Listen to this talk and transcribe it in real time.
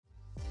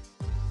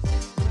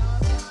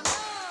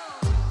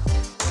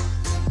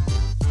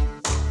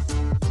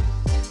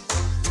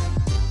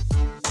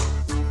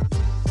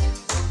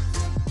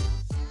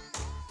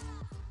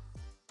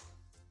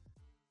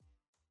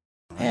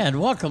And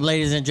welcome,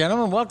 ladies and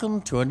gentlemen. Welcome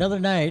to another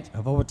night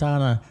of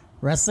Owatonna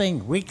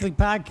Wrestling Weekly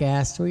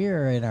Podcast. We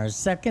are in our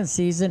second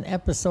season,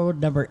 episode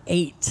number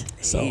 8.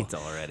 Eight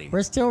already.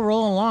 We're still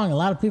rolling along. A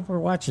lot of people are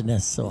watching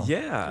this. So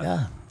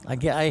Yeah.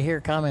 I hear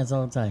comments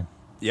all the time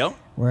Yep.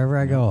 wherever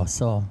I go.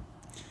 So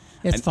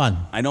it's fun.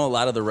 I know a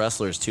lot of the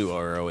wrestlers, too,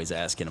 are always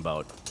asking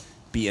about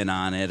being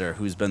on it or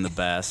who's been the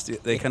best.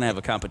 They kind of have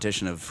a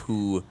competition of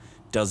who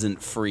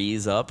doesn't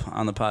freeze up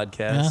on the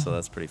podcast, so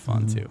that's pretty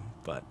fun, too.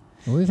 But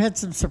We've had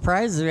some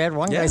surprises. We had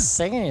one guy Yeah.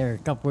 singing here a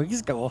couple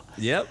weeks ago.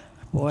 Yep.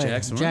 Boy,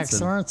 Jack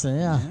Sorensen,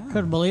 yeah.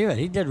 Couldn't believe it.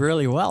 He did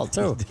really well,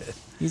 too.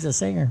 He's a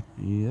singer.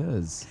 He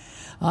is.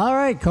 All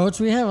right, Coach,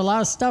 we have a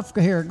lot of stuff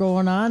here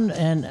going on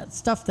and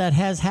stuff that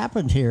has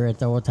happened here at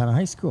the Owatonna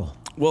High School.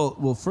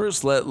 Well,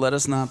 first, let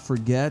us not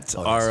forget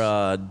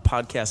our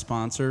podcast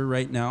sponsor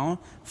right now,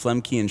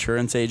 Flemke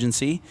Insurance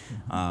Agency.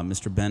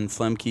 Mr. Ben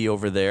Flemke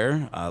over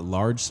there, a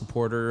large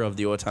supporter of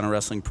the Owatonna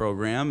Wrestling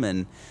program,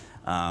 and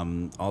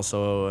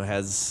also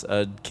has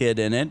a kid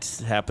in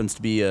it. Happens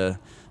to be a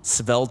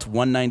svelte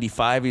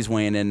 195 he's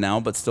weighing in now,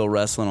 but still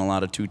wrestling a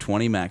lot of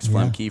 220. Max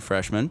Flemke,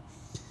 freshman.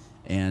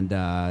 And,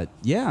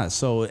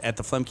 so at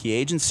the Flemke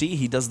Agency,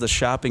 he does the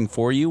shopping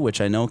for you, which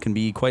I know can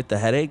be quite the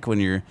headache when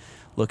you're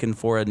looking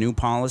for a new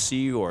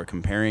policy or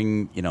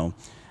comparing,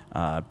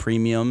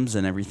 premiums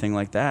and everything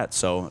like that.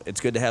 So it's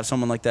good to have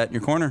someone like that in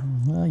your corner.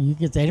 Well, you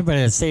get to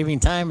anybody that's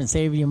saving time and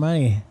saving you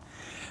money.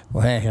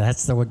 Well,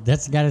 that's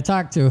the guy to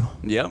talk to.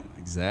 Yep.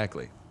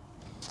 Exactly.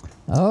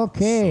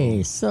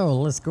 Okay, so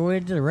let's go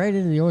right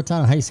into the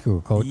Owatonna High School,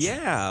 Coach.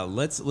 Yeah,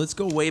 let's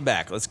go way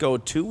back. Let's go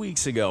 2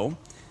 weeks ago,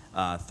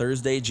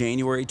 Thursday,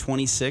 January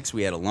 26th.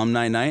 We had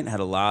alumni night. Had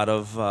a lot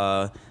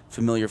of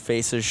familiar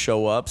faces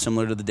show up,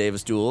 similar to the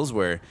Davis Duels,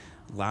 where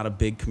a lot of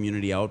big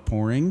community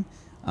outpouring.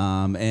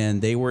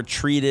 And they were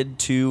treated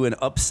to an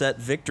upset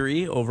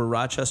victory over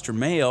Rochester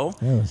Mayo.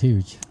 That was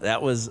huge.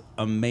 That was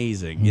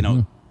amazing.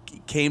 Mm-hmm.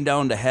 Came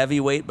down to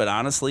heavyweight, but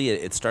honestly,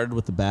 it started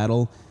with the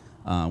battle.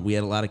 We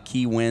had a lot of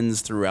key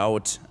wins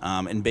throughout.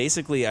 And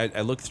basically,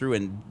 I looked through,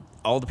 and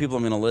all the people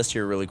I'm going to list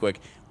here really quick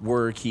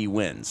were key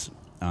wins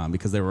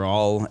because they were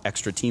all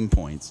extra team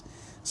points.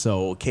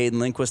 So Caden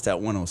Lindquist at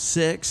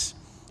 106,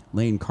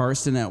 Lane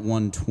Karsten at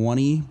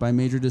 120 by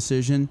major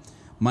decision,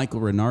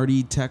 Michael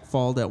Reinardy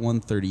tech-falled at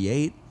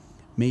 138,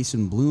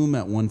 Mason Bloom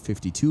at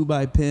 152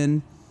 by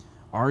pin,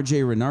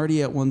 RJ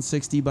Reinardy at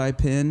 160 by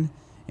pin.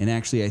 And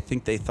actually, I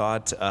think they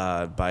thought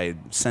by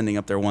sending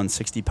up their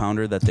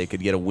 160-pounder that they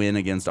could get a win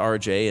against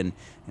RJ, and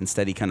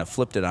instead he kind of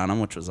flipped it on him,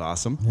 which was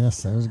awesome.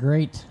 Yes, that was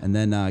great. And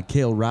then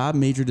Cale Robb,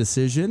 major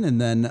decision,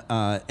 and then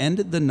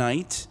ended the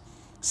night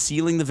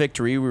sealing the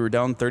victory. We were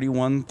down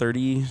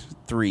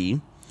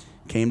 31-33,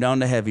 came down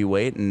to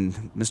heavyweight,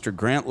 and Mr.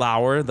 Grant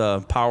Lauer,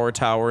 the power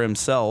tower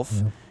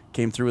himself,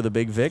 came through with a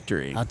big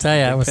victory. I'll tell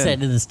you, I was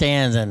sitting in the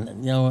stands,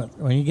 and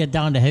when you get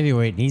down to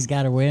heavyweight and he's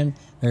got to win,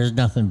 there's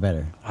nothing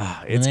better.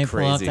 It's when they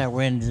crazy. pull out that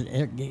win,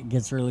 it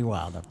gets really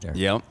wild up there.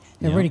 Yep.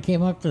 Everybody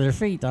came up to their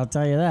feet, I'll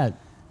tell you that.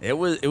 It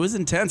was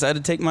intense. I had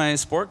to take my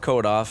sport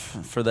coat off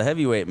for the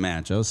heavyweight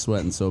match. I was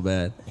sweating so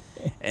bad.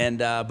 And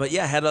but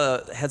yeah,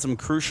 had some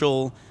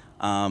crucial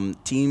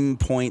team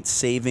point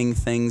saving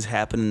things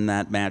happen in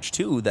that match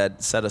too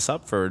that set us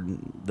up for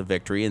the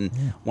victory. And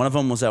one of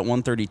them was at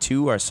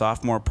 132, our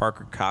sophomore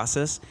Parker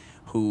Casas,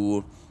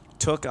 who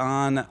took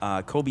on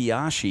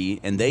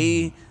Kobayashi, and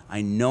they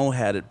I know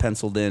had it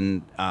penciled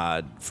in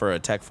for a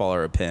tech fall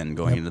or a pin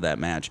going into that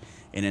match,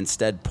 and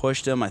instead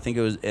pushed him. I think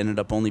it ended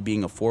up only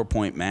being a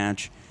 4-point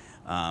match.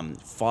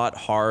 Fought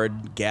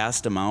hard,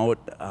 gassed him out.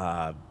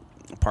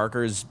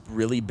 Parker's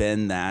really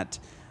been that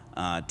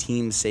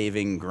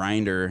team-saving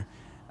grinder,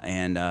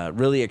 and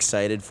really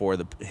excited for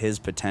his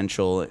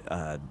potential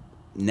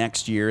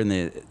next year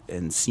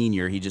in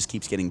senior. He just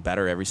keeps getting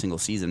better every single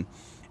season.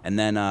 And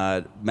then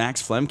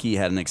Max Flemke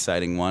had an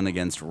exciting one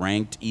against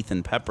ranked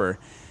Ethan Pepper.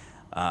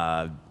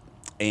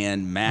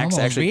 And Max almost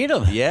actually beat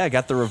him. Yeah,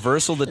 got the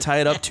reversal to tie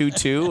it up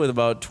 2-2 with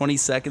about 20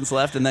 seconds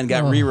left, and then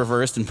got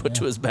re-reversed and put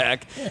to his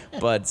back,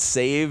 but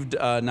saved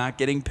not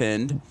getting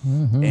pinned.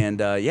 And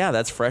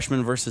that's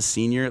freshman versus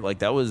senior. Like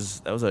that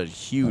was a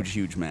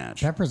huge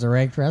match. Pepper's a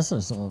ranked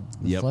wrestler, so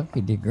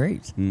Flemke did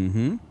great.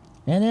 Mm-hmm.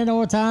 And then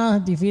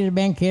Owatonna defeated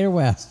Mankato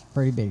West.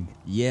 Pretty big.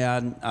 Yeah,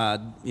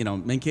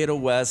 Mankato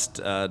West,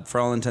 for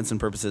all intents and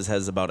purposes,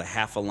 has about a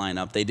half a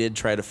lineup. They did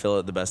try to fill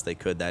it the best they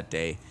could that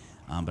day,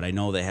 but I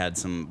know they had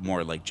some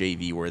more like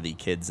JV-worthy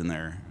kids in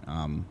their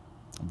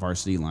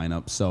varsity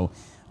lineup. So,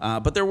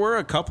 but there were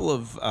a couple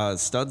of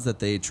studs that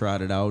they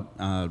trotted out.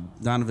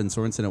 Donovan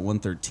Sorensen at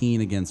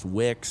 113 against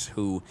Wicks,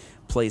 who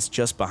placed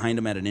just behind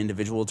him at an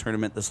individual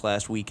tournament this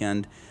last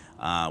weekend.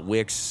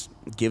 Wicks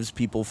gives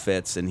people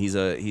fits, and he's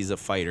a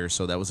fighter,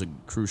 so that was a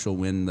crucial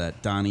win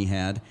that Donnie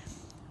had.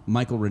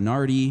 Michael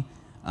Reinardy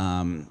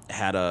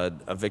had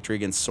a victory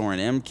against Soren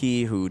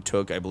Emke, who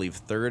took, I believe,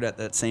 third at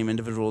that same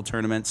individual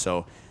tournament.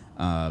 So,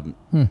 a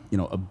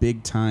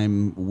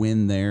big-time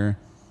win there.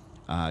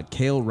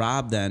 Cale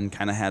Robb then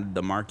kind of had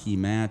the marquee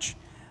match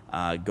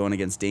going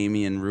against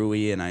Damian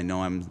Rui, and I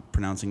know I'm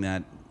pronouncing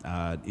that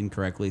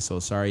incorrectly. So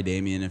sorry,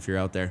 Damien, if you're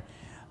out there.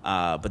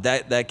 But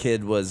that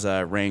kid was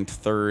ranked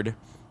third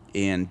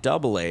in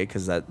AA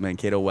because that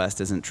Mankato West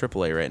isn't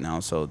AAA right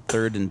now. So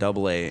third in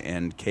AA,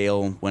 and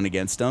Kale went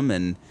against him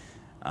and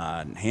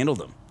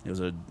handled him. It was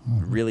a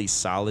really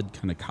solid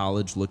kind of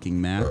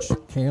college-looking match.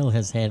 Kale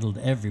has handled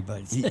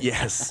everybody.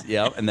 Yes,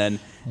 yep. And then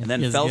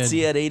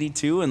Feltzy at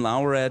 82 and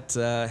Lauer at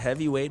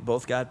heavyweight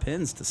both got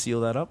pins to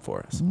seal that up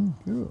for us.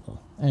 Cool.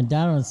 And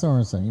Donovan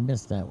Sorensen, you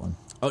missed that one.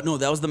 Oh, no,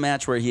 that was the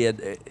match where he had,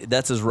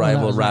 that's his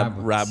rival,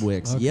 Rob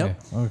Wicks. Okay,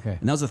 Yep. okay.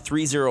 And that was a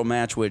 3-0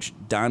 match, which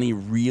Donnie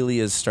really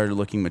has started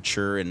looking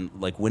mature and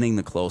like winning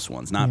the close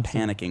ones, not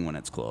panicking when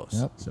it's close.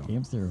 Yep, So,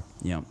 came through.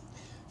 yep.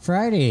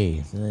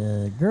 Friday,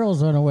 the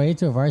girls went away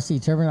to a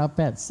varsity tournament up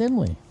at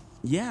Simley.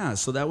 Yeah,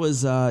 so that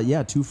was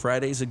 2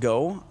 Fridays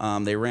ago.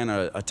 They ran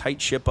a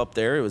tight ship up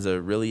there. It was a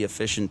really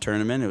efficient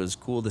tournament. It was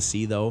cool to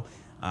see, though.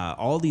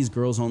 All these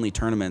girls-only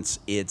tournaments,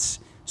 it's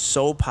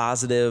so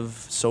positive,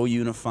 so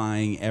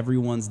unifying.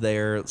 Everyone's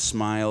there,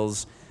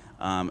 smiles.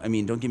 I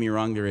mean, don't get me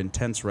wrong, they're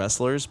intense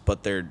wrestlers,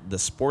 but the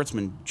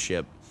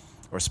sportsmanship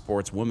or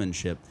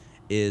sportswomanship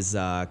is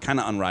kind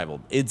of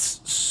unrivaled.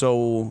 It's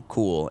so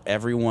cool.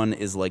 Everyone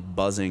is like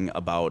buzzing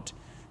about,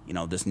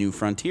 this new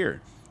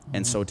frontier.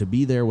 And so to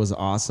be there was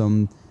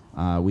awesome.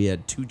 We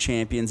had 2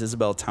 champions.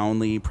 Isabelle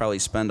Townley probably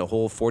spent a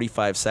whole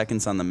 45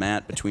 seconds on the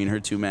mat between her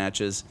 2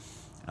 matches,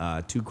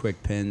 2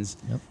 quick pins.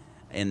 Yep.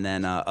 And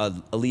then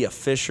Aaliyah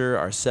Fisher,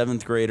 our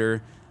 7th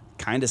grader,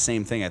 kind of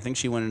same thing. I think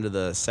she went into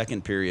the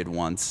second period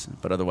once,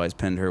 but otherwise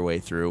pinned her way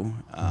through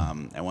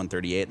at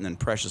 138. And then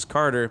Precious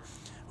Carter,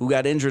 who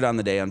got injured on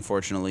the day,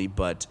 unfortunately,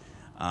 but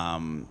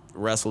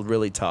wrestled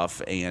really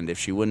tough. And if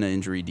she wouldn't have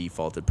injury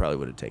defaulted, probably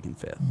would have taken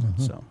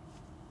 5th. So.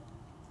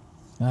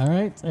 All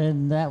right,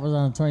 and that was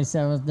on the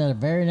 27th. Then the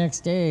very next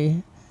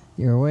day,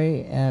 you're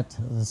away at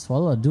the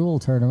Swallow Duel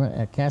tournament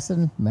at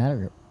Casson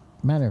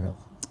Matterville.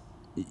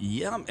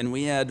 Yeah, and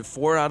we had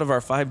 4 out of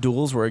our 5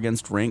 duels were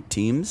against ranked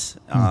teams.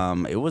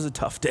 It was a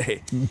tough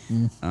day.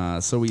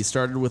 So we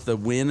started with a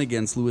win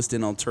against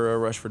Lewiston Altura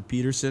Rushford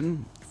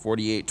Peterson,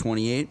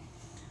 48-28.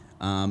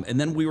 And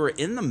then we were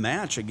in the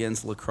match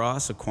against La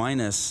Crosse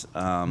Aquinas.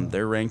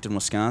 They're ranked in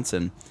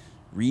Wisconsin.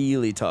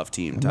 Really tough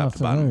team, top to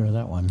bottom. I'm not familiar with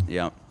that one.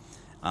 Yeah.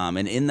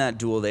 And in that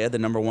duel, they had the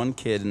number 1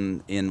 kid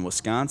in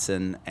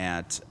Wisconsin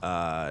at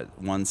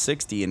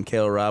 160, and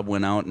Kale Robb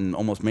went out and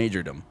almost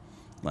majored him.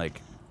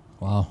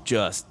 Wow.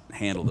 Just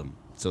handled him.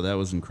 So that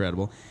was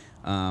incredible.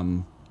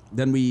 Then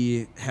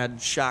we had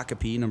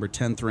Shakopee, number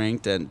 10th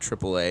ranked at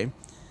AAA.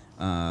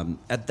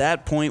 At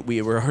that point,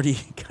 we were already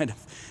kind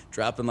of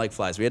dropping like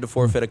flies. We had to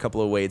forfeit a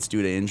couple of weights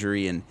due to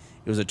injury, and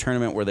it was a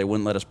tournament where they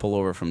wouldn't let us pull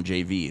over from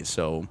JV.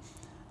 So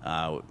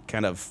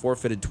kind of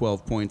forfeited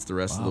 12 points the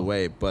rest of the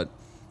way. But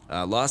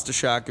lost to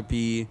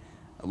Shakopee,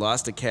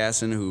 lost to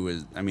Casson,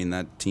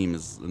 that team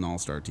is an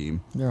all-star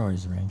team. They're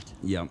always ranked.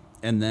 Yeah.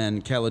 And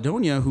then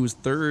Caledonia, who's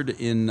 3rd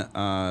in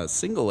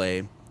single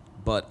A,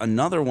 but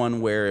another one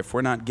where if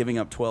we're not giving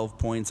up 12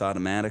 points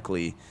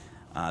automatically,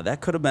 that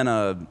could have been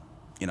a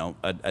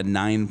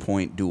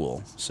 9-point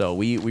duel. So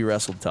we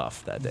wrestled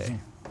tough that day.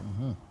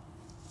 Mm-hmm.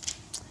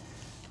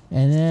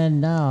 And then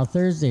now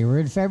Thursday, we're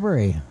in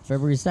February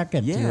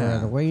 2nd. Yeah. We're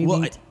at away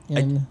meet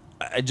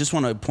I just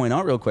want to point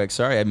out real quick,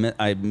 sorry,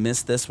 I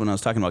missed this when I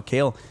was talking about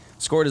Kale.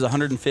 Scored his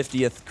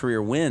 150th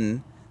career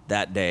win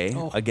that day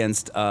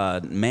against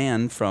a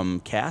man from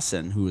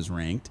Casson who was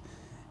ranked.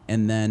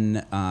 And then,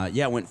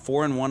 went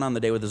 4-1 on the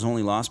day with his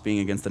only loss being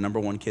against the number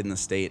 1 kid in the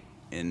state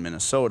in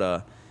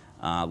Minnesota.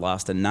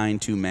 Lost a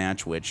 9-2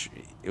 match, which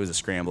it was a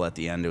scramble at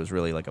the end. It was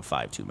really like a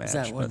 5-2 match. Is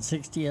that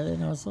 160 I didn't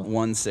know so?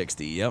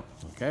 160, yep.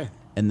 Okay.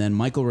 And then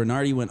Michael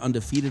Reinardy went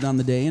undefeated on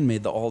the day and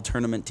made the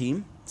all-tournament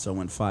team. So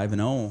went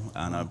 5-0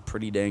 on a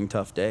pretty dang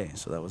tough day.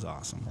 So that was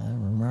awesome.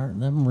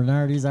 Them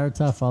Reinardys are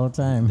tough all the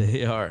time.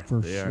 They are.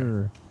 For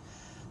sure.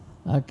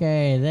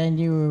 Okay, then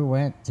you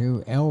went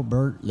to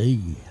Albert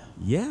Lee.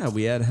 Yeah,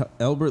 we had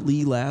Albert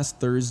Lee last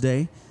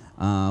Thursday.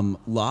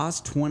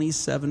 Lost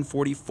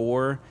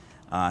 27-44.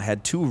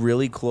 Had 2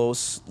 really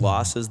close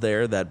losses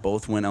there that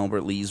both went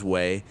Albert Lee's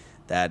way.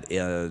 That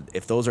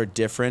if those are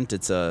different,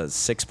 it's a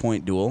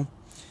 6-point duel.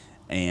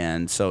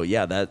 And so,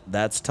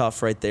 that's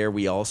tough right there.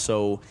 We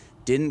also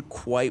didn't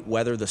quite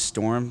weather the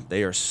storm.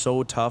 They are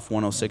so tough,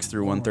 106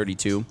 through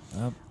 132.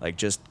 Yep.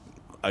 Just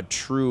a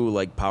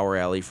true power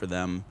alley for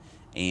them.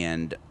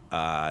 And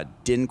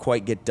didn't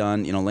quite get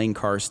done. Lane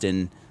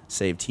Karsten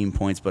saved team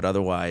points, but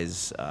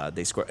otherwise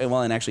they scored.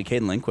 Well, and actually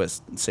Caden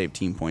Lindquist saved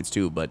team points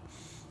too, but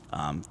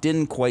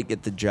didn't quite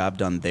get the job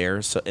done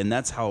there. So, and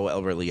that's how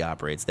Albert Lee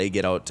operates. They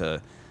get out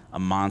to a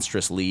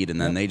monstrous lead,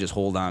 and then they just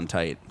hold on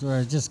tight. So I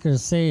was just going to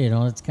say,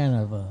 it's kind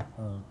of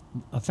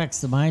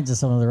affects the minds of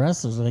some of the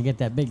wrestlers when they get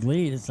that big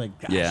lead. It's like,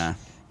 gosh,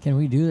 can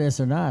we do this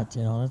or not?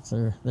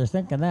 They're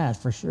thinking that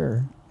for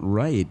sure.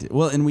 Right.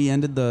 Well, and we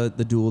ended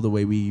the duel the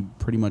way we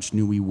pretty much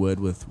knew we would,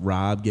 with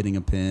Rob getting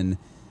a pin,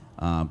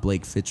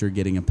 Blake Fitcher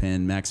getting a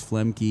pin, Max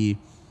Flemke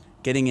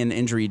getting an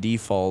injury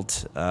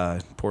default.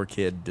 Poor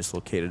kid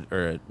dislocated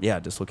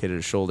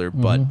his shoulder,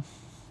 but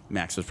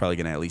Max was probably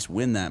going to at least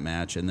win that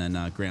match, and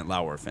then Grant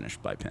Lauer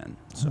finished by pin.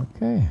 So.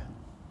 Okay.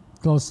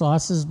 Close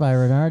losses by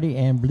Reinardy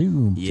and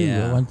Bloom, too,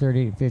 at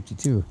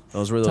 138-52.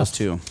 Those were those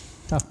two.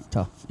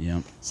 Tough.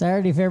 Yeah.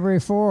 Saturday, February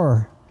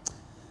 4.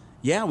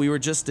 Yeah, we were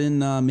just in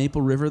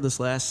Maple River this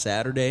last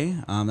Saturday.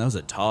 That was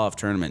a tough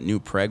tournament. New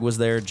Prague was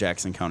there.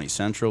 Jackson County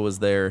Central was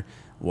there.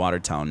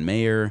 Watertown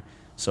Mayor.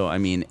 So, I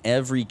mean,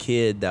 every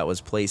kid that was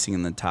placing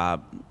in the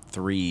top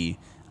 3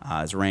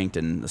 is ranked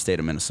in the state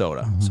of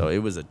Minnesota. Mm-hmm. So it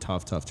was a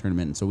tough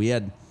tournament. And so we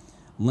had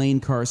Lane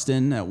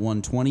Karsten at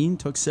 120,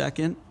 took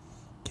second.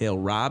 Cale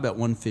Robb at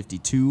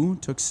 152,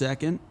 took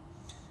second.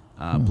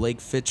 Blake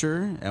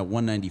Fitcher at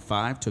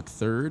 195, took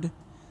third.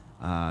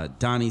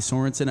 Donnie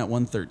Sorensen at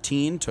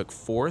 113 took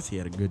fourth. He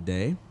had a good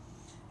day.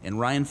 And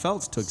Ryan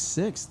Feltz took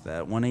sixth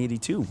at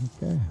 182.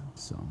 Okay.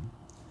 So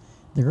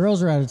the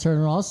girls were at a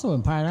tournament also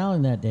in Pine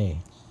Island that day.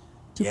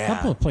 A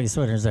couple of place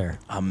winners there.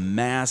 A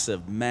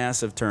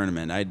massive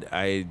tournament.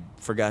 I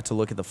forgot to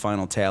look at the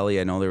final tally.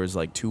 I know there was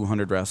like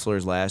 200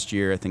 wrestlers last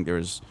year. I think there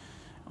was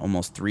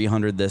almost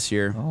 300 this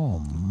year. Oh,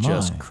 my.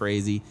 Just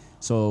crazy.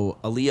 So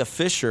Aaliyah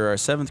Fisher, our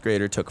 7th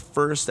grader, took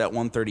first at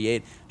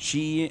 138.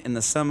 She, in the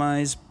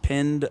semis,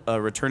 pinned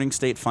a returning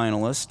state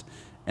finalist,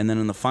 and then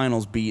in the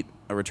finals beat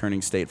a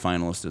returning state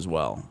finalist as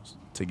well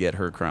to get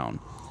her crown.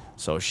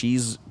 So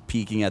she's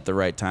peaking at the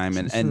right time.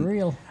 She's for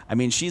real. I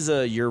mean, she's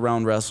a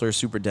year-round wrestler,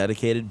 super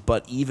dedicated,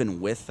 but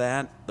even with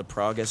that, the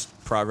progress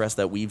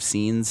that we've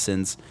seen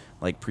since,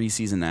 like,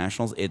 preseason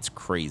nationals, it's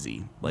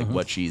crazy. Like,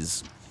 what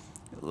she's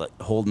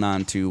holding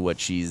on to, what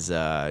she's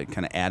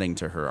kind of adding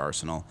to her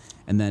arsenal.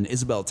 And then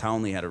Isabelle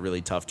Townley had a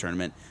really tough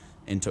tournament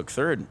and took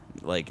third.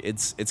 Like,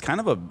 it's kind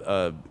of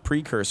a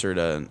precursor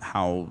to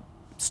how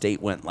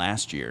state went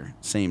last year.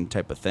 Same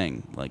type of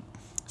thing. Like,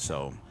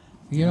 so.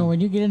 You know,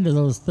 when you get into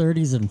those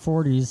 30s and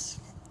 40s,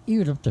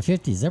 even up to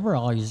 50s, they were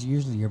always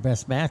usually your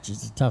best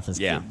matches, the toughest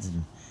kids.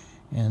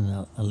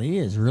 And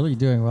Aaliyah is really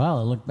doing well.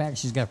 I look back,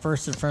 she's got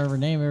first in front of her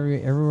name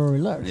everywhere we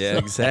look. Yeah,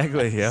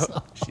 exactly. Yep.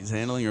 She's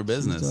handling her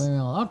business. Doing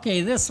well.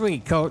 Okay, this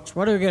week, Coach,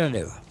 what are we going to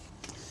do?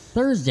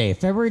 Thursday,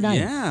 February 9th.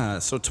 Yeah,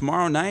 so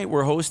tomorrow night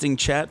we're hosting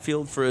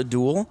Chatfield for a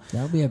duel.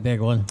 That'll be a big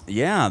one.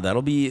 Yeah,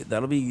 that'll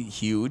be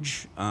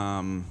huge.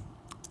 And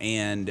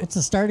what's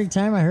the starting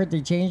time? I heard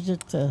they changed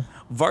it to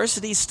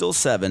varsity's still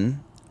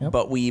 7. Yep.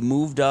 But we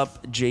moved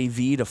up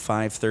JV to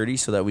 5:30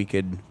 so that we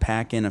could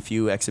pack in a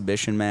few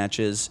exhibition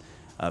matches,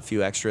 a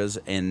few extras,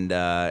 and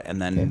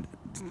then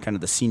kind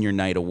of the senior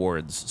night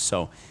awards.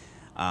 So,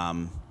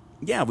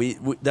 we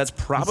that's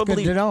probably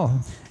that's good to know.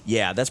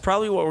 Yeah, that's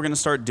probably what we're going to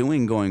start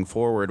doing going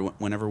forward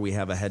whenever we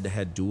have a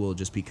head-to-head duel,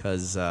 just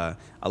because a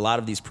lot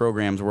of these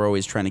programs we're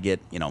always trying to get,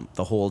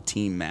 the whole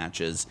team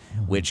matches,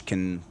 which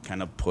can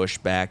kind of push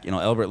back.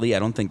 Albert Lee, I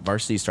don't think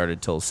varsity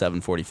started till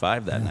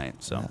 7:45 that night.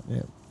 So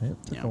it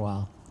took a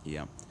while.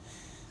 Yeah.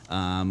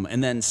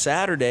 And then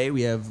Saturday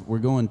we're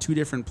going 2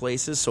 different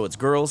places. So it's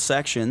girls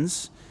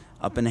sections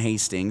up in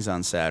Hastings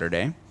on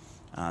Saturday.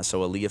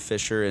 So Aaliyah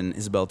Fisher and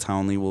Isabelle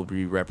Townley will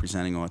be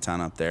representing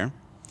Owatonna up there.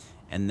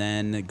 And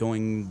then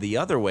going the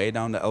other way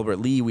down to Albert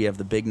Lee, we have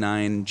the Big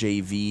 9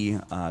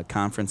 JV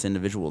conference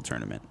individual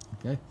tournament.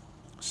 Okay.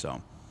 So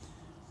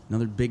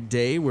another big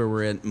day where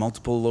we're at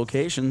multiple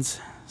locations.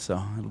 So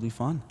it'll be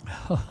fun.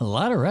 A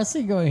lot of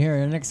wrestling going here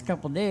in the next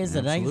couple of days.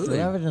 Absolutely.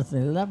 The 9th, 11th,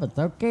 and 11th.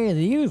 Okay,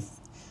 the youth.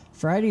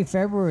 Friday,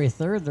 February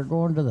 3rd, they're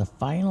going to the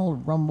final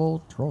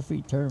Rumble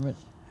Trophy Tournament.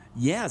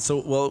 Yeah,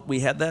 so,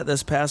 we had that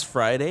this past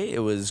Friday. It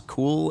was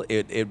cool.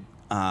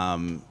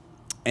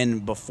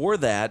 And before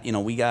that,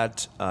 we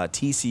got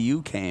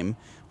TCU came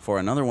for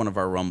another one of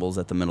our Rumbles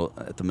at the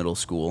middle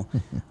school.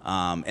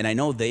 And I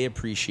know they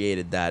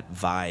appreciated that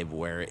vibe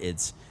where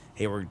it's,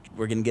 hey, we're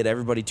going to get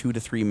everybody 2 to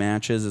 3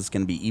 matches. It's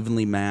going to be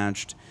evenly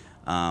matched.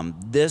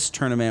 This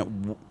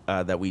tournament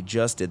that we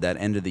just did, that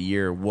end of the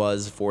year,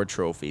 was 4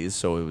 trophies.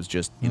 So it was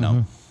just,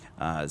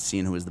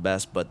 seeing who was the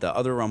best. But the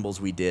other Rumbles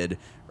we did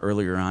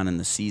earlier on in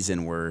the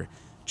season were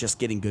just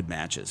getting good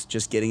matches,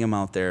 just getting them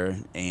out there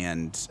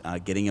and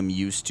getting them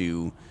used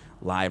to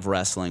live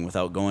wrestling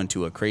without going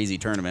to a crazy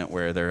tournament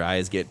where their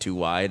eyes get too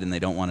wide and they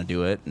don't want to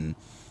do it. And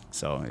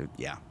so,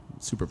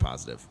 super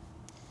positive.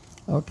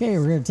 Okay,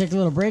 we're going to take a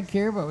little break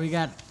here, but we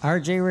got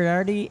RJ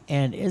Reinardy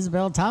and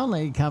Isabelle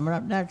Townley coming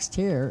up next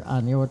here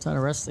on the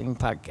Owatonna Wrestling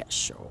Podcast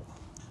Show.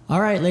 All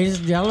right, ladies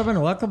and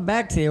gentlemen, welcome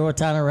back to the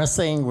Owatonna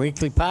Wrestling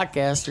Weekly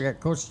Podcast. We got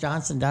Coach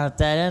Johnson down at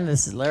that end.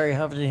 This is Larry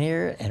Hovden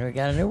here, and we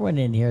got a new one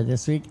in here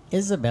this week,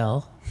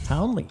 Isabelle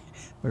Townley.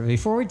 But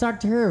before we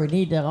talk to her, we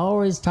need to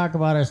always talk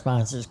about our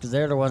sponsors because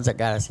they're the ones that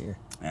got us here.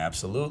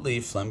 Absolutely.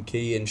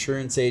 Flemke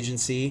Insurance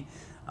Agency,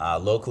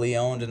 locally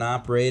owned and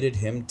operated.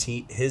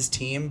 His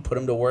team put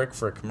him to work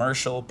for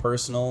commercial,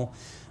 personal,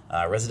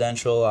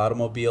 residential,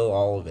 automobile,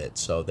 all of it.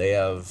 So they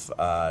have,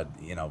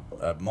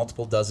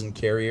 multiple dozen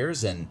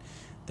carriers, and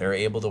they're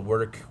able to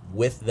work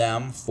with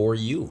them for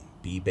you.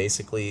 Be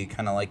basically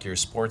kind of like your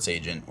sports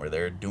agent where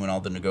they're doing all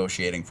the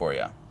negotiating for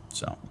you.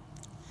 So,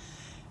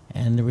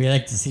 and we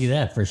like to see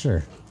that for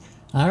sure.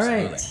 All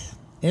Absolutely. Right.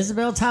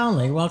 Isabelle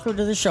Townley, welcome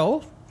to the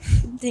show.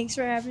 Thanks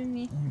for having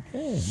me.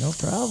 Okay, no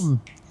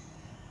problem.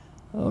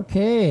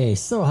 Okay,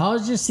 so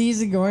how's your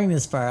season going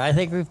this far? I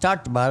think we've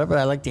talked about it, but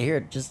I'd like to hear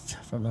it just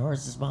from the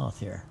horse's mouth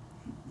here.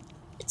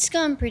 It's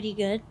gone pretty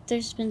good.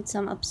 There's been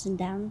some ups and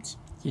downs.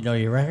 You know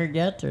your record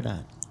yet or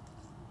not?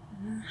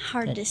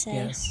 Hard to say.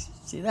 Yes.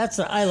 See,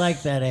 I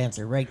like that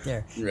answer right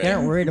there. Right. They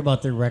aren't worried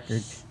about their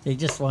record. They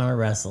just want to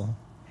wrestle.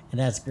 And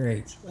that's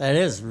great. That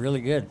is really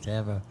good to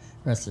have a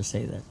wrestler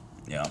say that.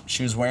 Yeah,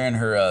 she was wearing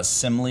her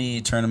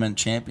Simley Tournament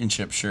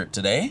Championship shirt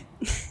today,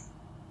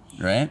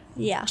 right?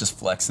 Yeah. Just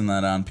flexing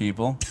that on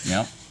people.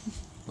 Yep.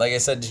 Like I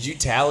said, did you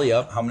tally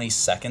up how many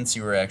seconds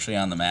you were actually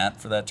on the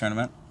mat for that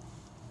tournament?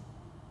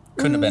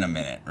 Couldn't have been a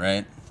minute,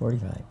 right?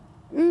 45.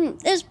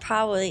 It was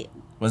probably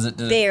Was it?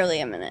 barely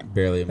a minute.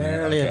 Barely a minute.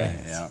 Barely a okay.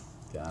 minute. Yeah.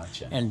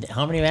 Gotcha. And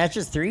how many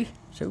matches? 3?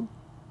 2?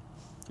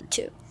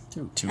 2.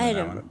 Two I in had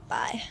that to one.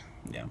 buy.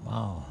 Yeah.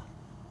 Wow.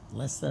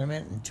 Less than a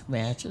minute and 2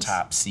 matches?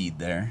 Top seed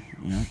there.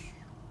 Yeah.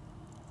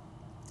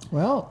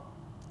 Well,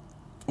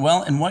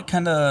 Well, and what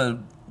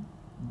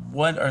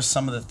are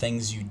some of the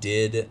things you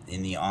did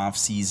in the off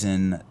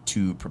season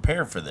to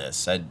prepare for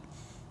this? It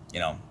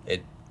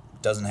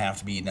doesn't have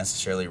to be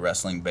necessarily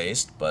wrestling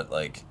based, but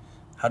like,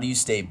 how do you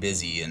stay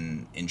busy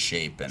and in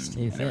shape and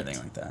Stay fit. everything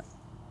like that?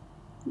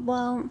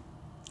 Well,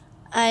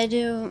 I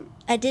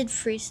did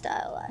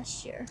freestyle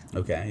last year.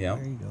 Okay, yeah.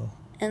 there you go.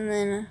 And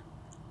then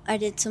I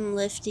did some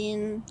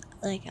lifting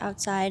like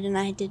outside, and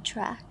I did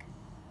track.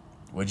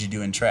 What'd you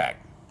do in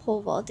track?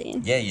 Pole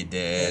vaulting. Yeah, you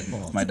did. Pole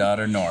With my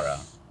daughter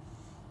Nora.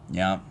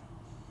 Yeah.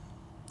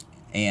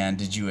 And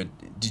did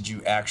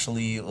you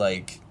actually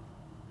like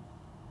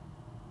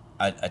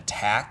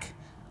attack?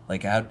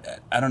 Like I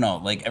don't know.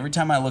 Like every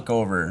time I look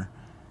over,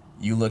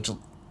 you looked,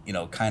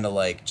 kind of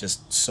like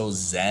just so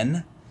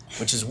zen,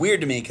 which is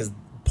weird to me because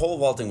pole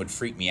vaulting would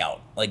freak me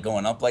out. Like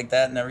going up like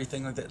that and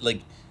everything like that.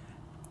 Like,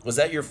 was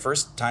that your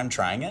first time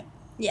trying it?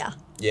 Yeah,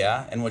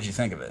 Yeah. And what'd you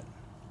think of it?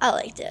 I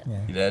liked it.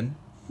 Yeah. You did?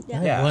 I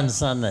had Yeah. one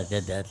son that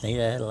did that. He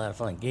had a lot of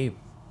fun. Gabe.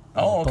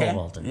 Oh, Pole okay.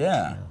 vaulting.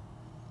 Yeah.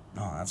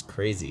 Oh, that's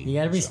crazy. You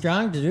got to be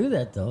strong to do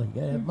that, though. You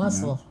got to have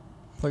muscle.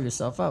 Pull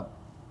yourself up.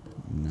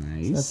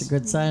 Nice. So that's a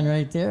good sign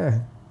right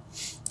there.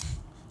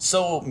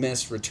 So,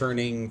 Miss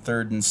returning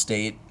third in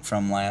state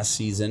from last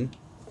season,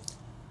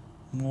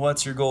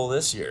 what's your goal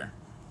this year?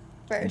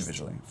 First.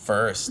 Individually.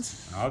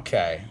 First.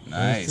 Okay. First is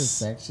Nice.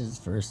 sections,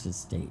 first is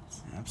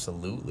states.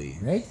 Absolutely.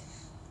 Right?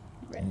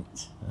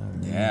 Right. All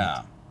right.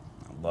 Yeah.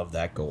 I love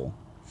that goal.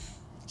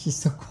 She's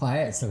so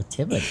quiet, so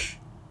timid.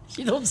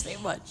 She don't say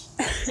much.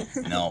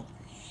 No.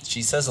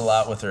 She says a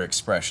lot with her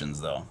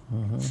expressions, though.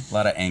 A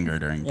lot of anger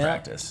during Yeah.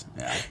 practice.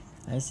 Yeah.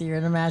 I see her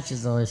in the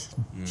matches always.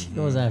 She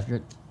goes after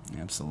it.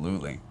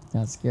 Absolutely.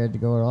 Not scared to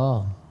go at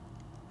all.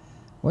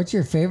 What's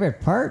your favorite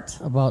part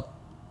about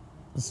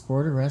the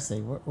sport of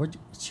wrestling?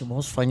 What's your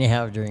most fun you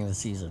have during the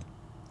season?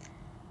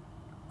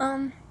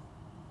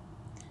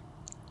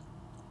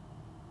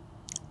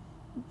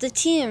 The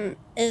team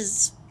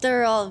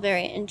they're all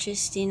very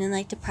interesting, and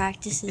like the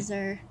practices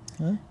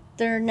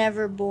they're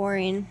never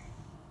boring.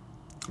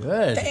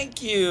 Good.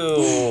 Thank you.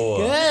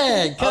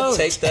 Good, I'll coach.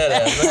 take that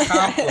as a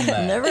compliment.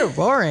 Never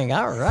boring.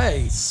 All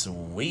right.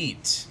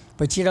 Sweet.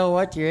 But you know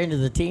what? You're into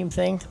the team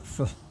thing?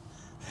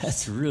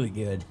 That's really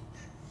good.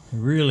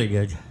 Really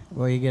good.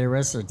 Well, you get a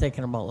wrestler think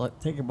about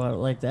it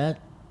like that.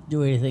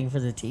 Do anything for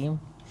the team.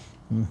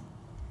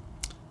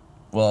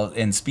 Well,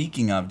 and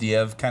speaking of, do you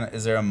have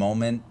is there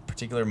a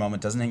particular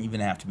moment, doesn't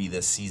even have to be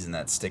this season,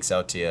 that sticks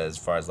out to you as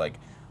far as like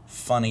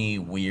funny,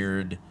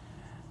 weird,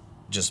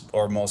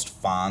 or most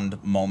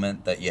fond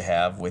moment that you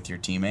have with your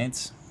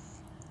teammates?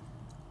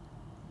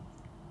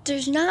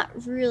 There's not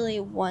really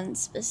one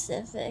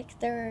specific.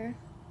 They're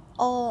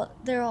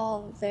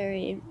all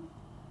very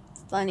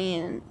funny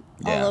and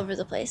Yeah. all over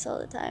the place all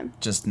the time.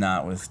 Just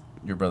not with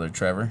your brother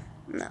Trevor?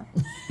 No.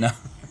 No.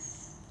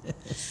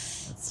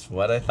 That's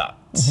what I thought.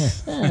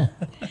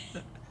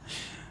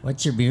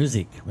 What's your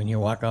music when you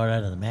walk out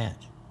of the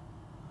match?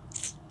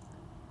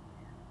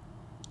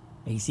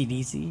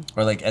 AC/DC?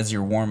 Or like as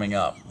you're warming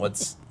up,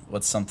 what's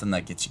something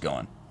that gets you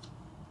going?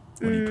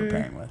 What are you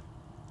preparing with?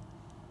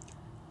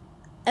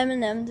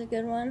 Eminem's a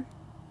good one.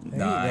 There you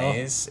go.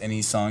 Nice.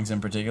 Any songs in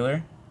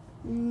particular?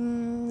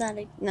 No,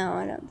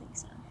 I don't think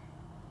so.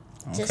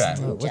 Just Okay.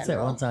 in What's that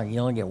general. one song? You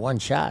only get one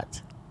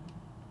shot.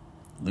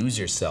 Lose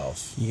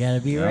yourself. You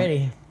gotta be Yeah.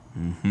 ready.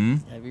 Mm-hmm.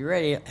 Gotta be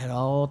ready at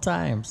all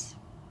times.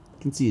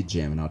 I can see you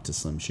jamming out to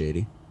Slim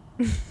Shady.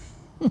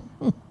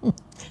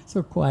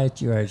 So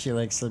quiet you are. She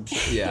likes some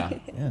shit. Yeah.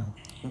 Yeah.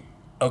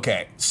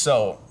 Okay,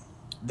 so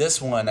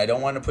this one, I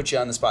don't want to put you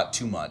on the spot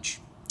too much,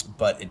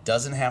 but it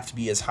doesn't have to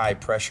be as high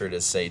pressured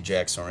as, say,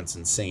 Jack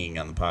Sorensen singing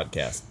on the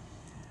podcast.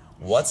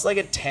 What's like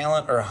a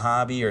talent or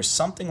hobby or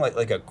something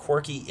like a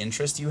quirky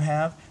interest you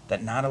have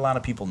that not a lot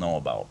of people know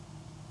about?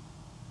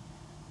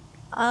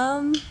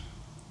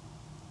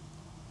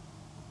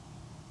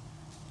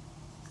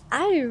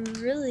 I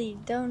really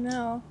don't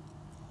know.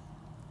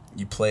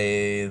 You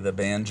play the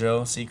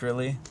banjo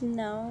secretly?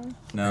 No.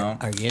 No?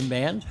 Are you in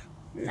band?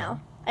 No.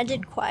 I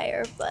did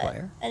choir, but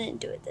Choir? I didn't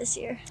do it this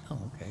year. Oh,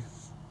 okay.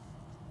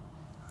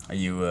 Are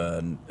you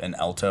an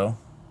alto?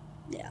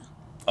 Yeah.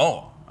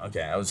 Oh,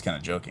 okay. I was kind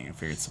of joking. I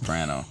figured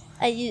soprano.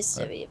 I used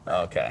to be,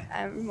 but Okay.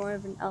 I'm more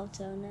of an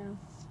alto now.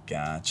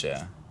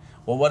 Gotcha.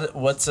 Well,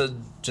 what's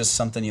just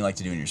something you like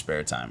to do in your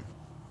spare time?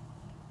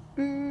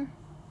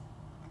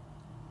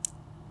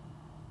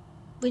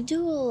 We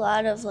do a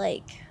lot of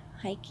like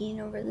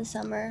hiking over the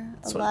summer,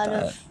 That's a what I lot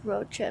thought. of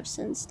road trips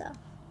and stuff.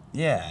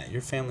 Yeah,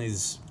 your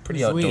family's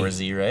pretty Sweet.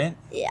 outdoorsy, right?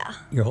 Yeah,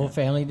 Your whole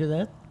family do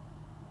that?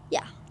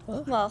 yeah.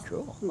 Oh, Well,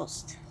 cool.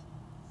 most.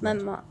 My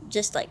mom,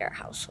 just like our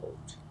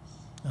household.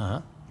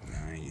 Uh-huh.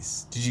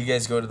 Nice. Did you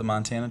guys go to the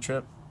Montana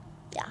trip?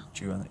 Yeah.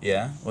 Did you go?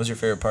 Yeah. What was your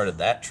favorite part of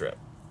that trip?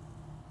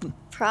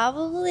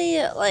 Probably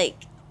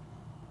like,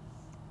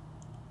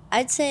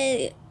 I'd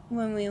say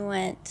when we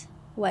went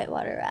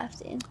whitewater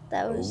rafting.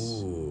 That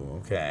was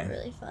Ooh, okay.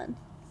 really fun.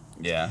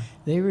 Yeah.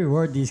 They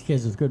reward these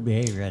kids with good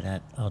behavior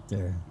out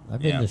there. I've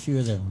been Yeah. to a few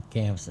of them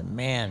camps, and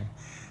man,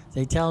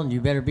 they tell them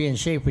you better be in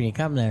shape when you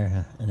come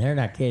there, and they're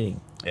not kidding.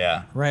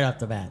 Yeah. Right off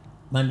the bat,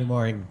 Monday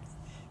morning,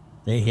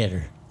 they hit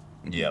her.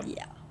 Yep.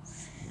 Yeah.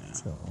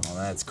 So, Well,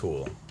 that's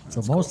cool.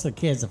 so most of the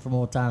kids from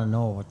Old Town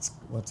know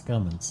what's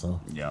coming. So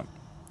Yep.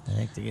 I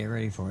think they get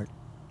ready for it.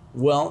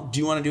 Well, do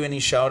you want to do any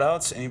shout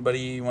outs? Anybody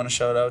you want to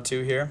shout out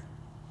to here?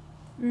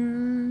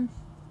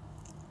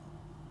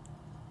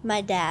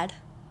 My dad.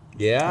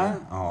 Yeah?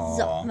 He's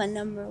Oh. my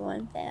number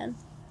one fan.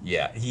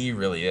 Yeah, he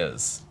really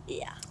is.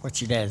 Yeah.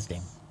 What's your dad's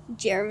name?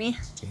 Jeremy.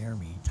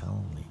 Jeremy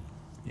Townley.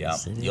 Yeah.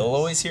 Yes, it You'll is.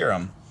 always hear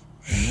him.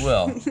 You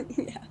will.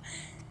 Yeah.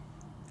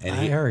 And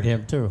I heard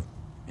him too.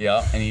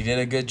 Yeah, and he did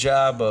a good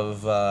job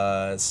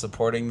of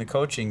supporting the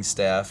coaching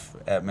staff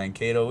at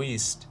Mankato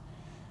East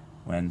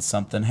when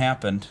something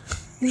happened.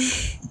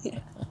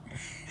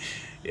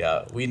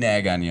 Yeah, we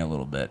nag on you a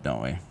little bit,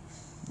 don't we?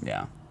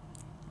 Yeah,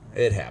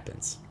 it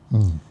happens.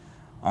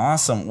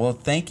 Awesome. Well,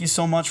 thank you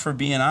so much for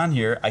being on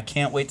here. I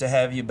can't wait to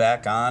have you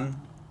back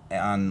on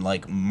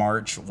like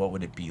March, what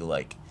would it be,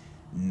 like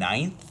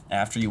 9th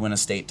after you win a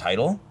state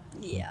title?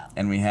 Yeah.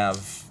 And we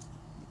have,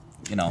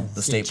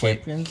 the State state play.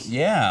 champions?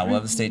 Yeah, we'll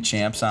have the state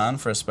champs on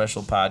for a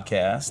special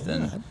podcast,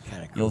 and that'd be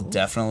kinda you'll cool.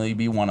 definitely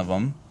be one of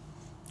them.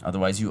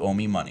 Otherwise, you owe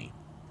me money.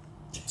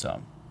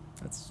 So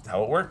that's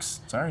how it works.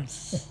 Sorry.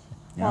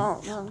 Yeah.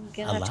 Well, I'm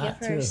gonna A have to lot,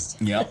 go too.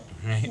 first. Yep.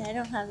 Right. Yeah, I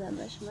don't have that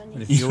much money.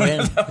 If you win,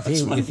 that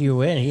much money. if you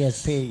win, he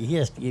has to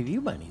give you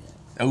money.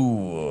 Then.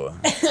 Ooh.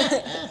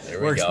 There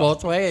we Works go.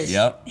 both ways.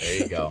 Yep. There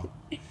you go.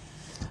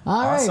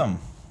 All right. Awesome.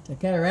 That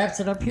kind of wraps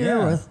it up here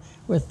Yeah.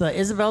 with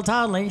Isabelle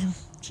Townley.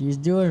 She's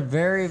doing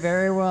very,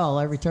 very well.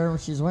 Every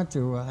tournament she's went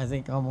to, I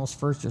think almost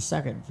first or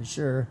second for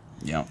sure.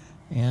 Yep.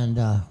 And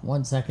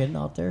 1 second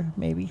out there,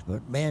 maybe.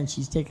 But, man,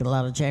 she's taken a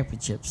lot of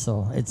championships,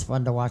 so it's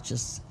fun to watch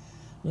this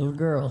little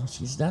girl.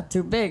 She's not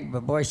too big,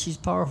 but, boy, she's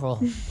powerful.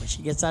 When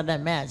she gets on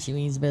that mat, she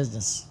means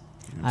business.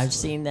 I've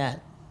seen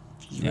that.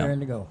 She's Yeah. raring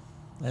to go.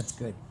 That's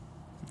good.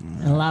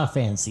 And a lot of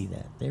fans see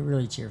that. They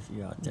really cheer for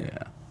you out there.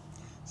 Yeah.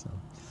 So,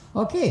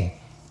 okay.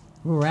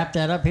 We'll wrap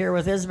that up here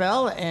with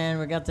Isabelle, and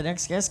we got the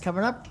next guest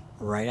coming up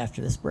right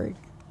after this break.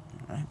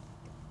 All right.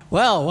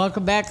 Well,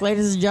 welcome back,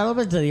 ladies and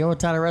gentlemen, to the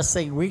Owatonna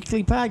Wrestling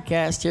Weekly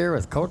Podcast here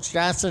with Coach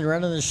Johnson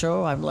running the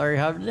show. I'm Larry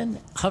Hubden,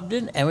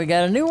 and we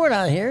got a new one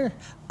on here,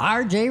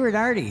 R.J.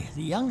 Reinardy,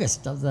 the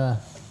youngest of the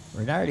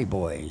Reinardy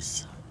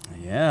boys.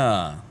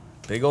 Yeah.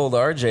 Big old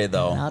RJ,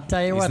 though. And I'll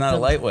tell you He's what, not a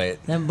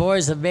lightweight. Them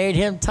boys have made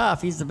him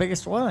tough. He's the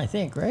biggest one, I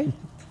think, right?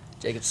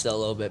 Jacob's still a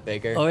little bit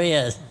bigger. Oh, he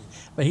is.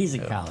 But he's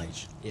in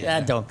college. Yeah.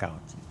 That don't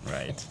count.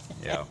 Right.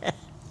 Yeah.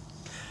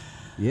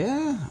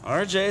 Yeah.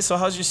 RJ, so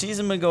how's your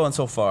season been going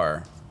so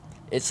far?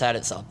 It's had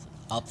its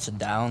ups and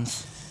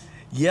downs.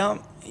 Yeah,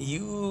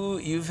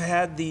 you've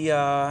had the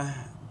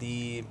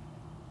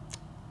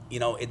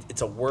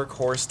it's a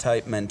workhorse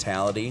type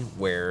mentality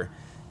where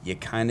you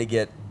kind of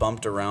get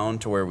bumped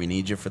around to where we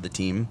need you for the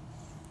team.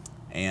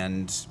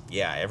 And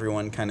yeah,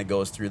 everyone kind of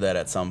goes through that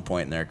at some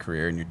point in their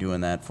career, and you're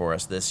doing that for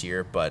us this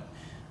year. But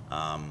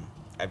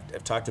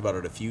I've talked about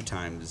it a few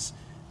times.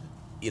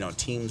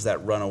 Teams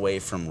that run away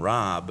from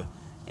Rob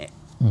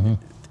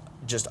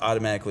just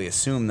automatically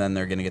assume then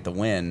they're going to get the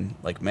win,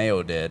 like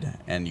Mayo did,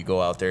 and you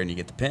go out there and you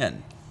get the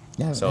pin.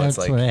 Yeah, So that's it's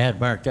like- what I had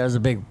marked. That was a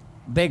big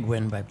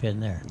win by Penn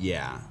there.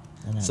 Yeah.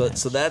 And that So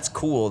match. that's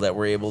cool that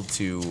we're able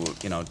to,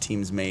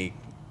 teams may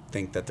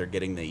think that they're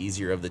getting the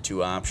easier of the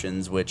two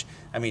options, which,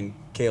 I mean,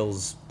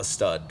 Kale's a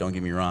stud, don't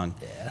get me wrong.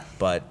 Yeah.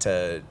 But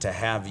to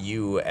have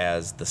you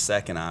as the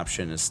second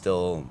option is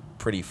still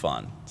pretty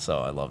fun. So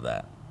I love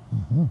that.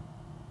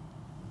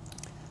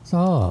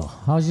 So,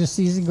 how's your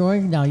season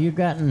going? Now you've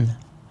gotten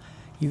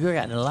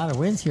a lot of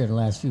wins here in the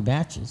last few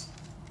matches.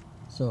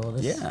 So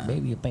Yeah.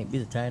 maybe it might be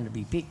the time to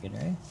be peaking,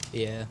 right?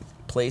 Yeah.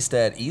 Placed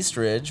at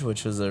Eastridge,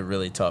 which was a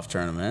really tough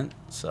tournament.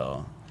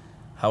 So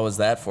how was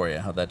that for you?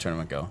 How'd that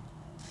tournament go?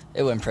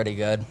 It went pretty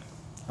good.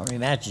 How many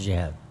matches you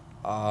have?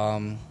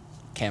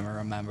 Can't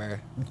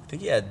remember. I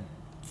think you had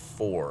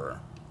 4,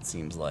 it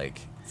seems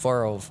like.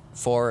 4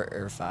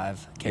 or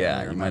 5. Can't Yeah,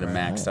 really you might have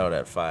remember. maxed out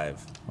at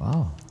 5.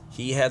 Wow.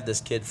 He had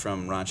this kid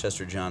from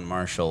Rochester, John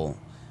Marshall,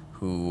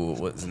 who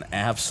was an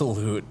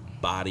absolute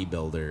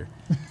bodybuilder,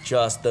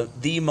 just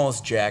the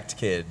most jacked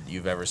kid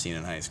you've ever seen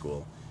in high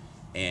school.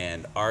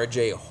 And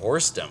RJ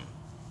horsed him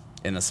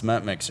in a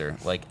cement mixer,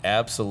 like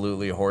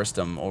absolutely horsed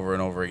him over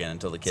and over again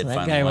until the kid So that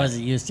finally guy went.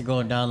 wasn't used to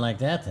going down like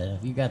that then,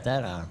 if you got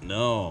that on.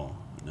 No,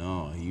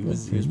 he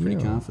was for pretty you.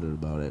 confident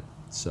about it.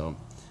 So,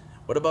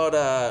 what about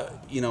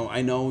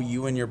I know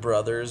you and your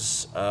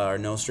brothers are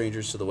no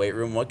strangers to the weight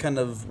room. What kind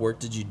of work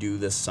did you do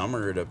this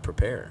summer to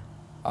prepare?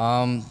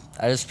 I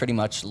just pretty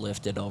much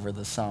lifted over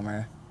the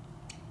summer.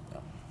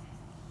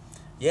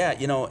 Yeah,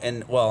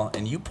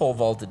 and you pole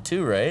vaulted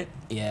too, right?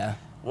 Yeah.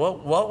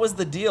 What was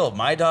the deal?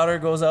 My daughter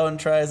goes out and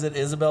tries it.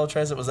 Isabelle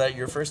tries it. Was that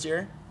your first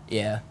year?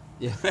 Yeah.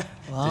 Yeah.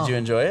 Wow. Did you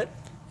enjoy it?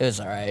 It was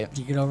all right. Did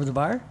you get over the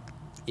bar?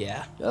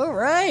 Yeah. All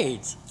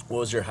right. What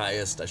was your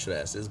highest? I should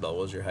ask Isabelle.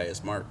 What was your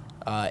highest mark?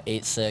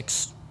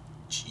 8.6.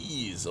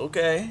 Jeez.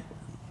 Okay.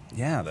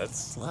 Yeah, that's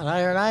It's a lot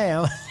higher than I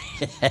am.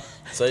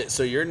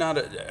 so. You're not.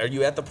 Are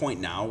you at the point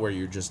now where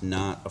you're just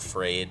not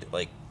afraid?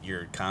 Like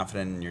you're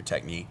confident in your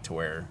technique to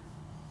where?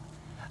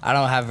 I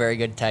don't have very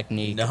good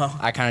technique. No?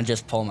 I kind of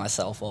just pull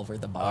myself over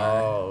the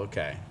bar. Oh,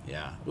 okay.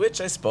 Yeah.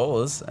 Which I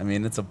suppose. I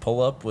mean, it's a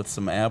pull up with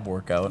some ab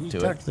workout You to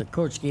talk it. to the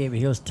coach Gabe,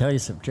 he'll tell you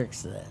some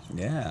tricks to that.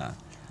 Yeah.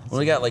 Well,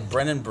 we got like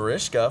Brennan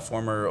Barishka,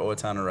 former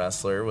Owatonna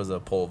wrestler, was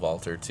a pole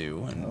vaulter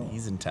too, and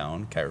he's in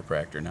town,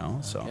 chiropractor now.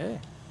 So, Okay.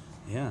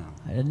 yeah.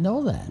 I didn't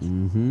know that.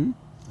 Mm-hmm.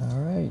 All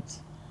right.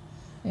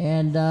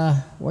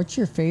 And what's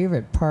your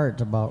favorite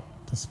part about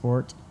the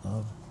sport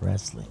of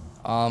wrestling?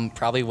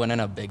 Probably winning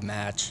a big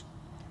match.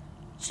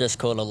 It's just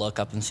cool to look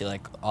up and see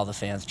like all the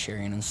fans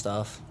cheering and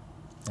stuff.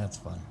 That's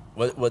fun.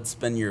 What's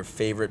been your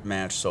favorite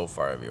match so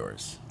far of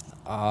yours?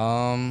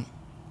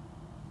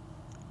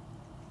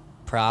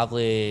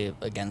 Probably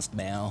against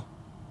Mayo.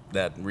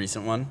 That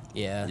recent one?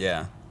 Yeah.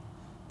 Yeah.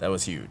 That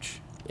was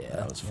huge. Yeah.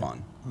 That was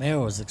fun.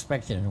 Mayo was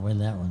expecting to win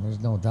that one. There's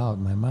no doubt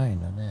in my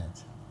mind on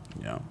that.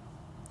 Yeah.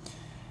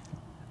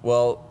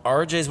 Well,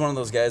 RJ's one of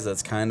those guys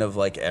that's kind of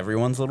like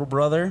everyone's little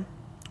brother.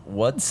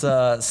 What's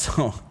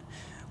so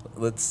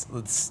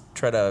let's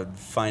try to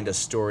find a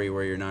story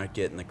where you're not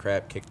getting the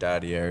crap kicked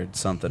out of you or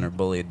something or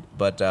bullied.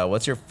 But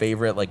what's your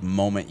favorite like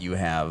moment you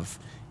have?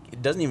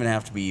 It doesn't even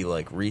have to be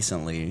like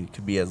recently. It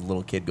could be as a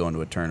little kid going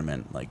to a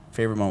tournament. Like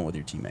favorite moment with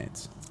your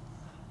teammates.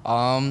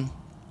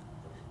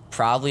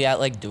 Probably at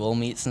like dual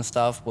meets and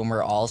stuff when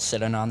we're all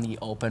sitting on the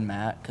open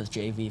mat because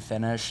JV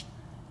finished,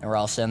 and we're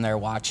all sitting there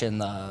watching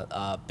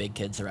the big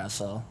kids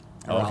wrestle.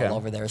 And we're Okay. all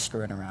over there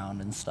screwing around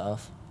and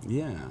stuff.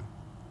 Yeah.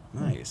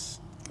 Nice.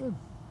 Good.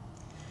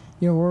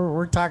 You know,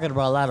 we're talking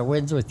about a lot of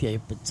wins with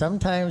you, but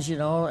sometimes, you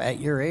know,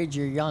 at your age,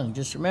 you're young.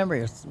 Just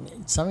remember,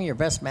 some of your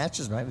best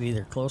matches might be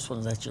the close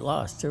ones that you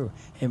lost, too.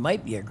 It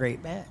might be a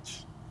great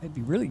match. It might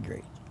be really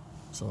great.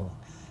 So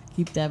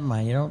keep that in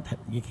mind.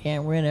 You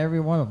can't win every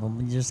one of them.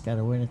 You just got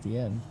to win at the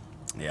end.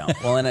 Yeah.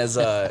 Well, and as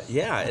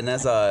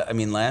I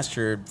mean, last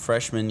year,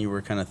 freshman, you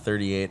were kind of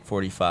 38,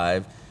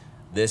 45.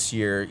 This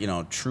year,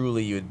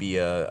 truly you would be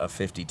a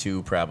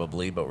 52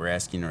 probably, but we're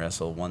asking to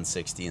wrestle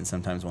 160 and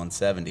sometimes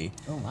 170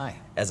 Oh, my.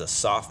 as a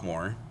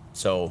sophomore.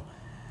 So,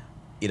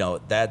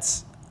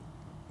 that's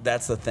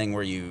the thing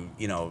where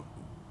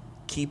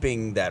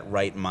keeping that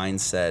right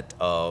mindset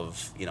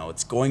of,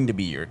 it's going to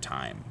be your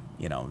time,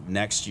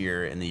 next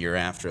year and the year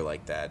after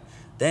like that.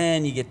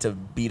 Then you get to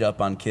beat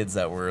up on kids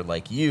that were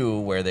like you,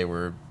 where they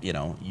were,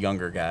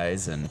 younger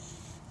guys, and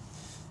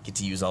get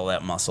to use all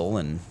that muscle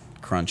and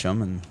crunch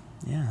them and,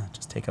 yeah,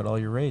 just take out all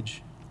your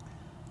rage.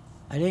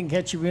 I didn't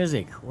catch your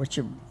music. What's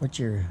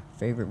your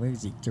favorite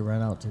music to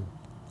run out to?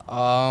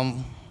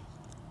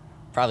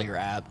 Probably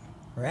rap.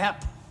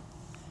 Rap?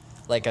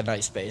 Like a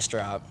nice bass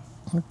drop.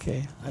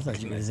 Okay. I thought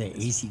you were going to say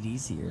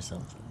AC/DC or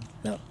something.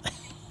 No.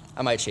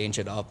 I might change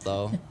it up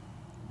though.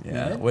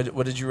 Yeah.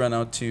 What did you run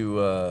out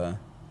to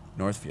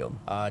Northfield?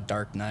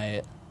 Dark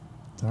Knight.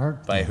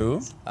 Dark. By who?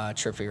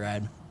 Trippy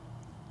Red.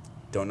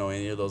 Don't know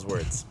any of those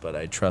words, but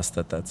I trust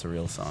that that's a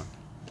real song.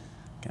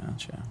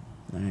 Gotcha.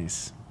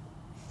 Nice.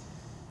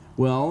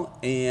 Well,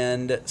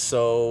 and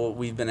so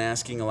we've been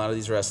asking a lot of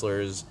these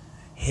wrestlers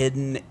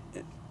hidden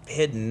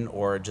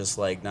or just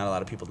like not a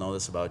lot of people know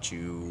this about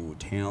you,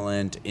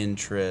 talent,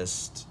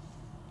 interest,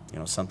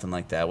 something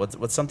like that.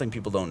 What's something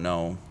people don't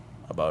know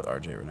about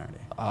RJ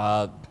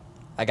Reinardy?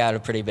 I got a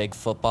pretty big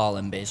football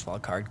and baseball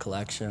card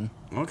collection.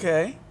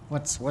 Okay.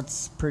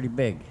 What's pretty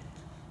big?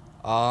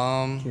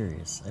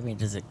 Curious. I mean,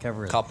 does it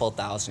cover? Couple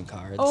thousand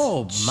cards.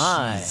 Oh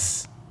my!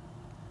 Jeez.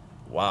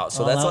 Wow.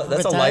 So All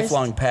that's a alphabetized?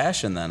 lifelong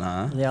passion then,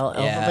 huh? They all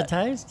Yeah.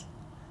 alphabetized?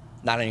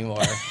 Not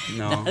anymore.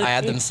 No. I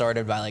had them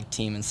sorted by like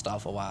team and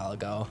stuff a while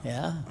ago.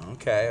 Yeah.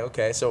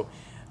 Okay. So,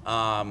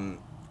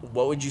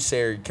 what would you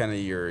say are kind of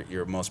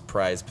your most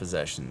prized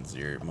possessions,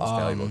 your most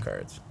valuable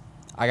cards?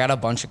 I got a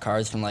bunch of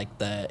cards from like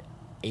the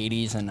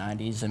 80s and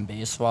 90s in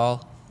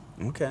baseball.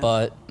 Okay.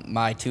 But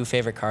my two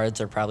favorite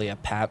cards are probably a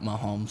Pat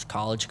Mahomes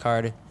college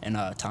card and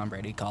a Tom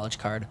Brady college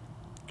card.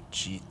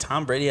 Gee,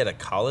 Tom Brady had a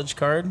college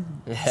card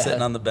Yeah.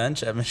 sitting on the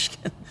bench at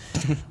Michigan.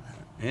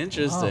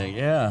 Interesting. Wow.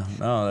 Yeah.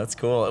 No, that's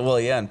cool. Well,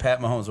 yeah, and Pat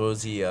Mahomes, what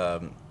was he?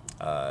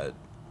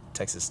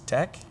 Texas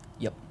Tech?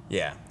 Yep.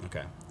 Yeah.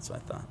 Okay. That's what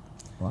I thought.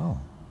 Wow.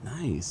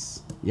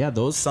 Nice. Yeah,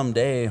 those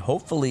someday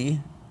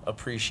hopefully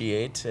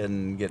appreciate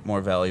and get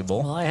more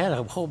valuable. Well, I had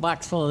a whole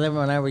box full of them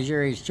when I was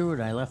your age too,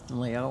 and I left them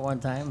lay out one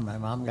time. My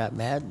mom got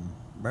mad and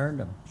burned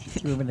them. She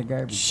threw them in the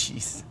garbage.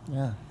 Jeez.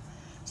 Yeah.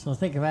 So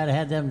think if I'd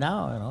had them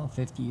now,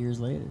 50 years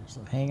later.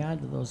 So hang on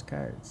to those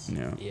cards.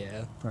 Yeah.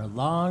 Yeah. For a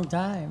long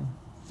time.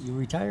 You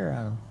retire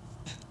on them.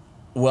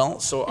 Well,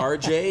 so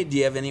RJ, do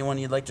you have anyone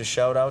you'd like to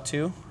shout out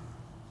to?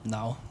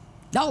 No.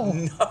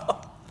 No.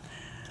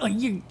 Oh,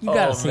 you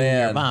got to say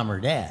your man. mom or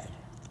dad.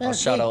 I'll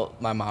shout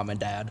out my mom and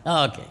dad.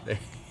 Oh, okay.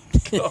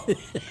 Go.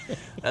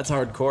 That's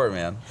hardcore,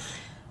 man.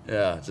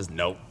 Yeah, just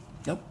nope.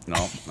 Nope.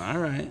 No. All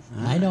right.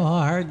 I know how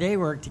hard they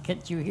work to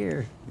get you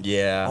here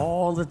Yeah.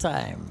 all the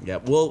time. Yeah.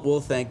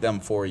 We'll thank them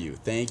for you.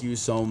 Thank you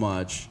so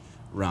much,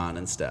 Ron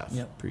and Steph.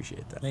 Yep.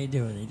 Appreciate that. They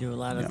do. They do a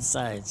lot of Yeah. the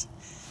sides.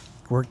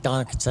 Worked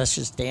on a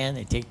concession stand.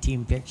 They take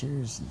team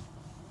pictures.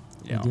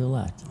 They do a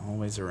lot.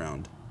 Always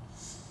around.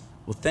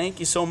 Well, thank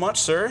you so much,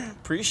 sir.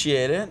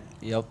 Appreciate it.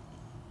 Yep.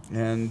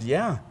 And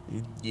yeah,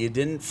 you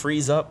didn't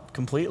freeze up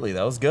completely.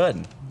 That was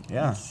good.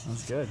 Yeah, that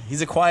was good.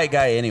 He's a quiet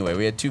guy anyway.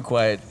 We had 2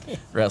 quiet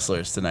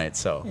wrestlers tonight,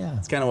 so Yeah.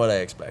 it's kind of what I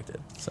expected.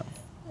 So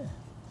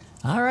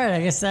All right.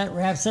 I guess that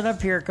wraps it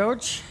up here,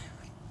 Coach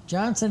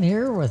Johnson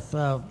here with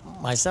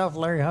myself,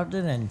 Larry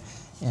Houghton,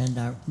 and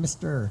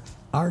Mr.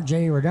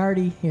 R.J.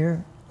 Reinardy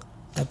here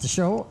at the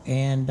show.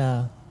 And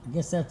I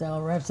guess that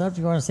all wraps up.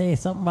 You want to say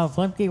something about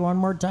Flemke one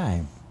more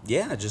time?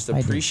 yeah, just I do.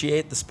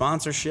 appreciate the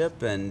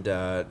sponsorship and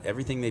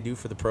everything they do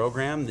for the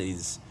program.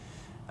 These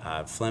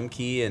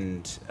Flemke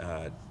and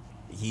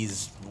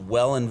he's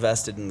well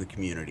invested in the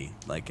community,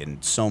 like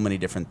in so many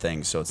different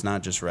things. So it's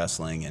not just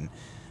wrestling, and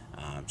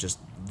just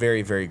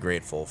very, very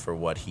grateful for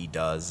what he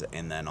does,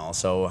 and then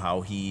also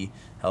how he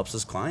helps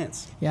his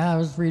clients. Yeah, I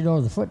was reading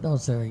over the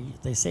footnotes there.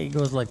 They say he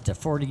goes like to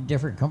 40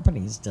 different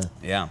companies to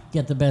Yeah.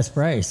 get the best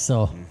price.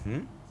 So,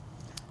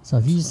 so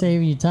if you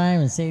save you time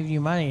and save you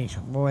money,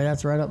 boy,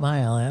 that's right up my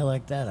alley. I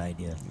like that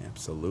idea.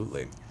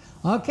 Absolutely.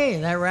 Okay,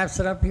 that wraps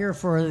it up here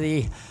for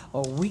the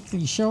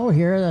weekly show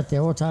here at the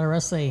Owatonna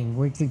Wrestling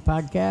Weekly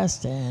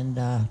Podcast.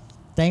 And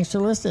thanks for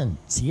listening.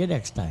 See you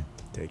next time.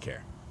 Take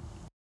care.